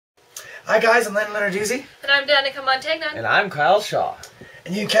Hi guys, I'm Landon Lenarduzzi. And I'm Danica Montagna. And I'm Kyle Shaw.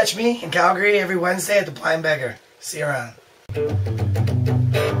 And you can catch me in Calgary every Wednesday at the Blind Beggar. See you around.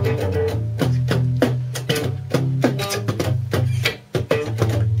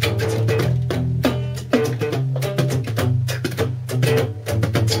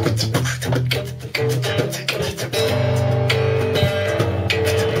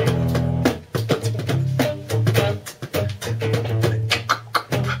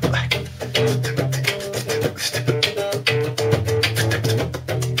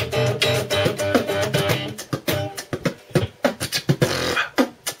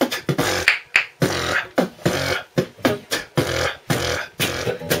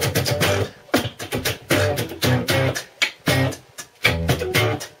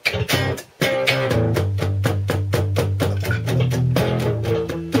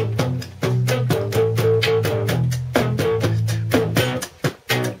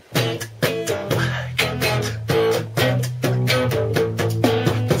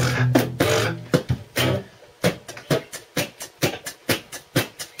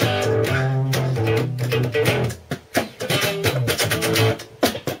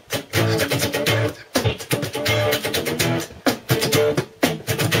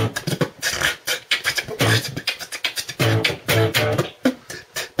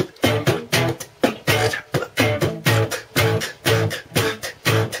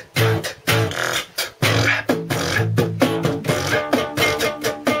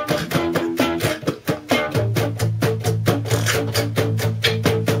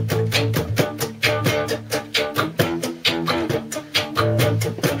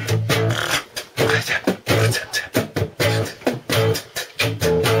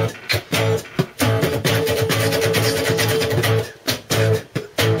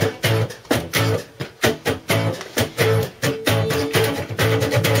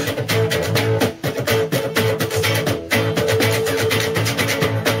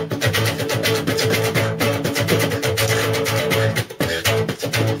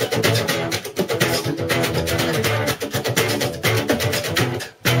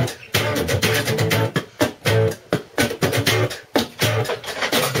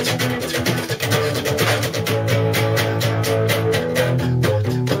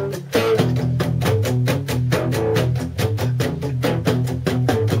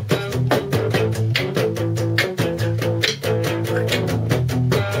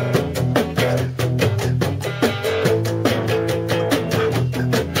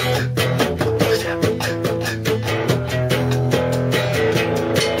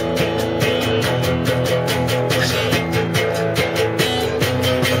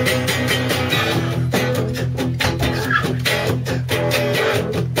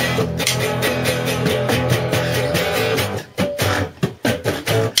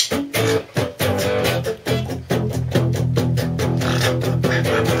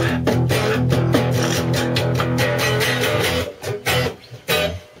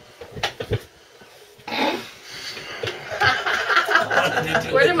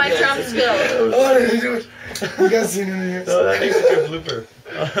 Where did my drums go? Oh, did you do it? You guys seen it? Oh, that makes a good blooper.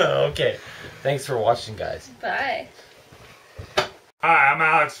 Okay. Thanks for watching, guys. Bye. Hi, I'm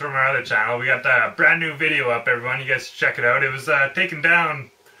Alex from our other channel. We got a brand new video up, everyone. You guys should check it out. It was taken down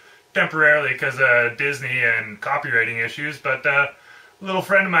temporarily because of Disney and copywriting issues, but a little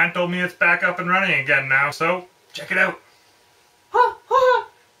friend of mine told me it's back up and running again now, so check it out. Ha ha!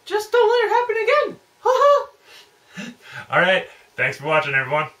 Just don't let it happen again. Ha ha! Alright, thanks for watching,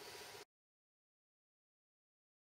 everyone.